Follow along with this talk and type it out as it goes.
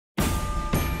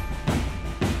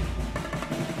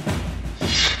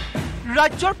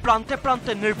ৰাজ্যৰ প্ৰান্তে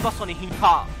প্ৰান্তে নিৰ্বাচনী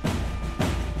হিংসা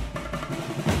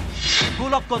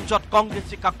গোলকগঞ্জত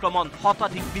কংগ্ৰেছিক আক্ৰমণ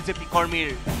শতাধিক বিজেপি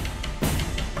কৰ্মীৰ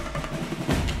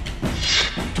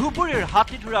ধুবুৰীৰ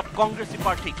হাতীধুৰাত কংগ্ৰেছী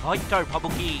প্ৰাৰ্থীক হত্যাৰ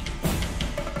ভাবুকি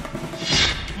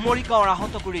মৰিগাঁৱৰ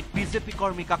আহতগুৰিত বিজেপি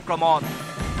কৰ্মীক আক্ৰমণ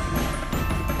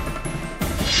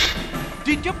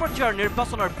দ্বিতীয় পৰ্যায়ৰ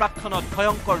নিৰ্বাচনৰ প্ৰাক্ষণত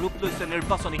ভয়ংকৰ ৰূপ লৈছে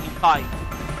নিৰ্বাচনী হিংসাই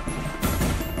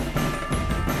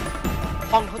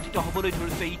সংঘটিত হ'বলৈ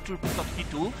ধৰিছে ইটোৰ পিছত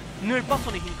সিটো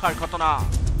নিৰ্বাচনী হিংসাৰ ঘটনা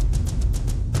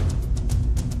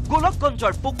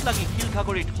গোলকগঞ্জৰ পোকলাগি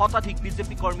শিলঘাগৰিত শতাধিক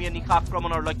বিজেপি কৰ্মীয়ে নিশা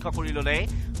আক্ৰমণৰ লক্ষ্য কৰি ল'লে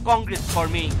কংগ্ৰেছ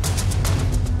কৰ্মী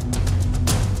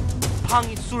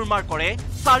ভাঙি চুৰমাৰ কৰে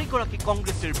 4গৰাকী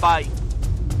কংগ্ৰেছীৰ বাইক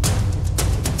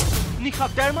নিশা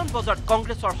 1:30 বজাত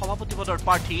কংগ্ৰেছৰ সভাপতি পদৰ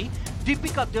প্ৰাৰ্থী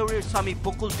দীপিকা দেউৰীৰ স্বামী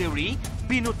বকুল দেউৰী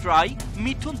বিনোদ ৰায়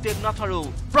মিথুন দেৱনাথ আৰু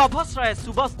প্ৰভাস ৰায়ে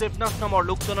সুভাষ দেৱনাথ নামৰ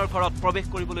লোকজনৰ ঘৰত প্ৰৱেশ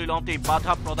কৰিবলৈ লওঁতে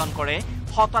বাধা প্ৰদান কৰে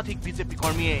শতাধিক বিজেপি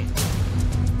কৰ্মীয়ে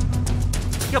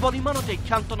কেৱল ইমানতে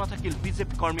ক্ষান্ত নাথাকিল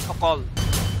বিজেপি কৰ্মীসকল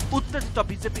উত্তেজিত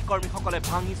বিজেপি কৰ্মীসকলে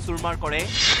ভাঙি চুৰমাৰ কৰে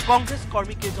কংগ্ৰেছ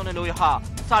কৰ্মীকেইজনে লৈ অহা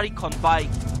 4খন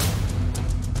বাইক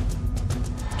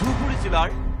ধুবুৰী জিলাৰ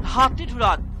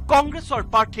হাতীধুৰাত কংগ্ৰেছৰ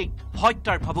প্ৰাৰ্থীক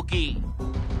হত্যাৰ ভাবুকি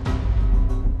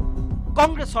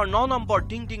কংগ্ৰেছৰ 9 নম্বৰ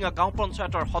ডিংডিঙা গাঁও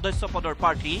পঞ্চায়তৰ সদস্য পদৰ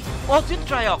প্ৰাৰ্থী অজিত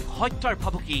ৰায়ক হত্যাৰ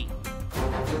ভাবুকি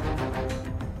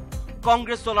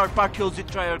কংগ্ৰেছ দলৰ প্ৰাৰ্থী অজিত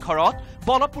ৰায়ৰ ঘৰত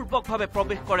বলপূৰ্বকভাৱে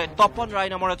প্ৰৱেশ কৰে তপন ৰায়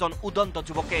নামৰ এজন উদন্ত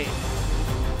যুৱকে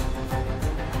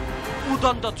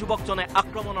উদন্ত যুৱকজনে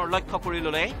আক্ৰমণৰ লক্ষ্য কৰি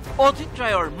ল'লে অজিত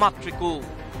ৰায়ৰ মাতৃকো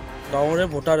গাঁৱৰে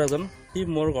ভোটাৰ এজন সি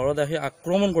মোৰ ঘৰত আহি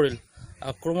আক্ৰমণ কৰিল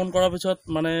আক্ৰমণ কৰাৰ পিছত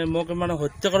মোক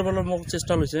হত্যা কৰিবলৈ মোক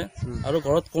চেষ্টা লৈছে আৰু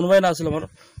ঘৰত কোনোবাই নাছিল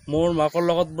মোৰ মাকৰ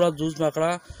লগত পুৰা যুঁজ মাকৰা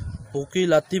ভুকি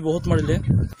লাঠি বহুত মাৰিলে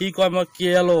সি কয় মই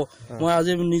কেয়ালো মই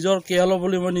আজি নিজৰ কেয়ালো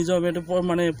বুলি মই নিজৰ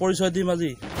পৰিচয় দিম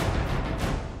আজি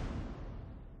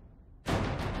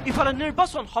ইফালে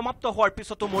নিৰ্বাচন সমাপ্ত হোৱাৰ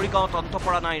পিছতো মৰিগাঁৱত অন্ত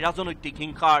পৰা নাই ৰাজনৈতিক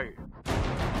হিংসাৰ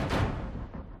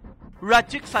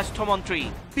ৰাজ্যিক স্বাস্থ্য মন্ত্ৰী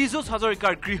পীযুষ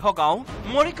হাজৰিকাৰ গৃহগাঁও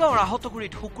মৰিগাঁৱৰ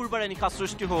আহতগুৰিত শুকুৰবাৰে নিশা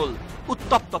সৃষ্টি হ'ল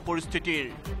উত্তপ্ত পৰিস্থিতিৰ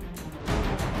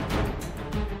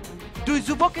দুই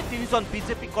যুৱকে 3জন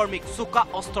বিজেপি কৰ্মীক চোকা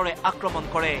অস্ত্ৰৰে আক্ৰমণ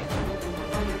কৰে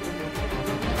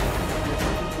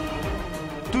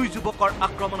দুই যুৱকৰ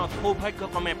আক্ৰমণত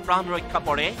সৌভাগ্যক্ৰমে প্ৰাণ ৰক্ষা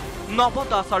পৰে নৱ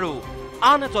দাস আৰু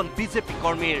আন এজন বিজেপি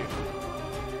কৰ্মীৰ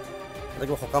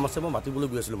সকাম আছে মই মাতিবলৈ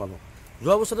গৈ আছিলোঁ মানুহ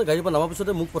যোৱা বছৰতে গাড়ীৰ পৰা নামাৰ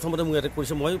পিছতে মোক প্ৰথমতে মোক এটেক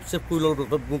কৰিছে মই চেভ কৰি ল'লোঁ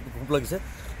মোক ভোক লাগিছে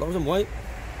তাৰপিছত মই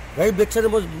গাড়ী বেক চাইডে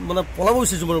মই পলাব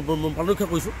বিচাৰিছোঁ মই প্ৰাণ ৰক্ষা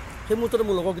কৰিছোঁ সেই মুহূৰ্ততে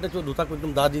মোৰ লগৰকেইটা কিবা দুটাক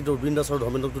একদম দা দি ৰবীন দাস আৰু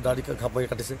ধৰ্মেন্দ্ৰকটো দা দি ঘাপ মাৰি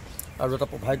কাটিছে আৰু এটা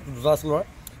ভাই দুটা আছিল ল'ৰা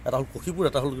এটা হ'ল কশিপুৰ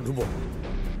এটা হ'ল ধুব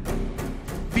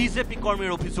বিজেপি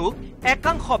কৰ্মীৰ অভিযোগ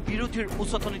একাংশ বিৰোধীৰ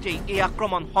উচতনিতেই এই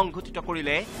আক্ৰমণ সংঘটিত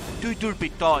কৰিলে দুই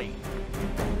দুৰ্বৃত্তই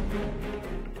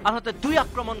আনহাতে দুই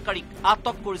আক্ৰমণকাৰীক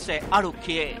আটক কৰিছে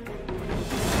আৰক্ষীয়ে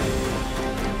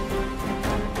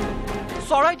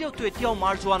চৰাইদেউতো এতিয়াও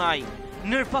মাৰ যোৱা নাই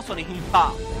নিৰ্বাচনী হিংসা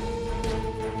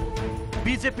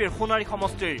বিজেপিৰ সোণাৰী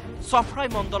সমষ্টিৰ চফৰাই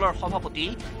মণ্ডলৰ সভাপতি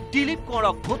দিলীপ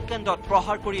কোঁৱৰক ভোট কেন্দ্ৰত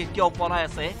প্ৰহাৰ কৰি এতিয়াও পলাই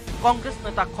আছে কংগ্ৰেছ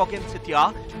নেতা খগেন চেতিয়া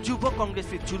যুৱ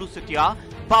কংগ্ৰেছী জুলু চেতিয়া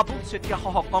বাবুল চেতিয়া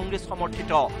সহ কংগ্ৰেছ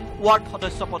সমৰ্থিত ৱাৰ্ড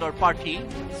সদস্য পদৰ প্ৰাৰ্থী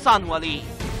চানৱালী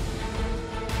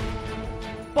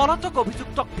পলাতক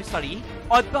অভিযুক্তক বিচাৰি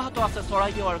অব্যাহত আছে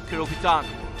চৰাইদেউ আৰক্ষীৰ অভিযান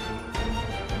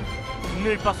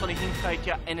নিৰ্বাচনী হিংসা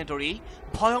এতিয়া এনেদৰেই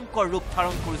ভয়ংকৰ ৰূপ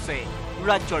ধাৰণ কৰিছে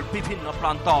ৰাজ্যৰ বিভিন্ন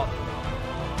প্ৰান্তত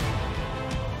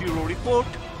bureau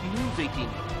report news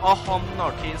 18 Assam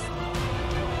north east